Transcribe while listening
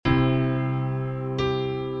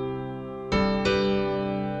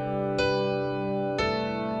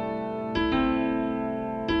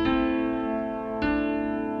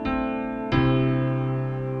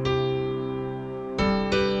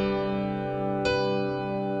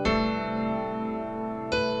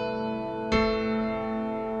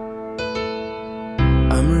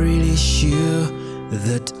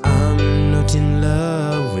that I'm not in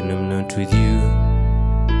love when I'm not with you.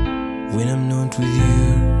 When I'm not with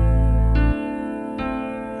you.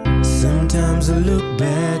 Sometimes I look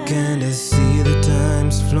back and I see the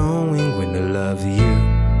times flowing when I love you.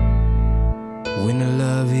 When I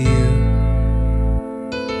love you.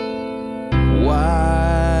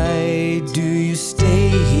 Why do you stay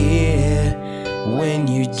here when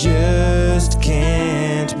you just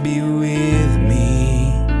can't be with me?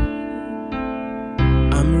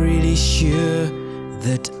 I'm really sure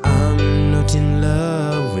that I'm not in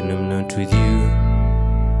love when I'm not with you.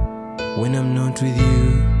 When I'm not with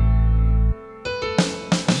you.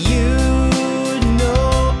 You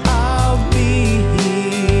know I'll be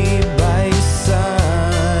here by your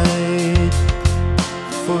side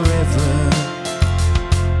forever.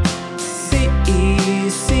 See,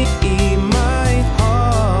 my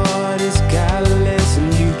heart is colourless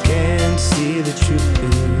and you can't see the truth.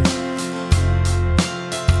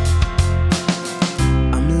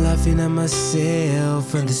 I'm laughing at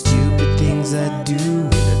myself and the stupid things I do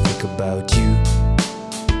when I think about you.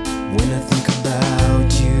 When I think about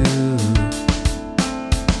you.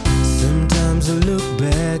 Sometimes I look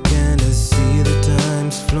back and I see the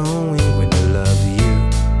times flowing when I love you.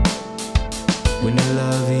 When I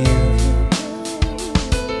love you.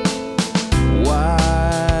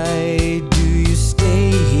 Why do you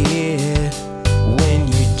stay here when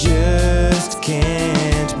you just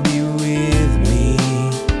can't be with me?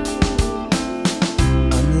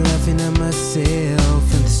 I'm laughing at myself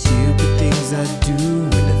and the stupid things I do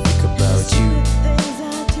when I think about you.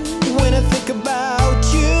 When I think about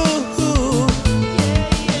you.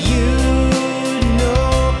 You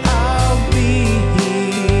know I'll be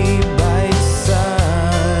here by your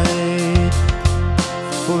side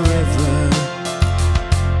forever.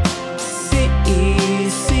 See,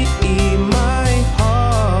 my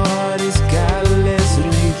heart is colourless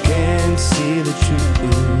and you can't see the truth.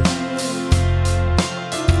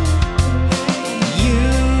 You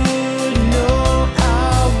know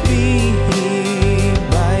I'll be here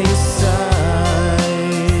by your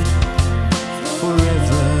side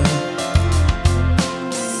forever.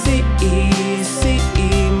 See,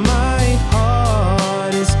 my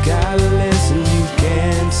heart is colourless and you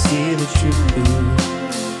can't see the truth.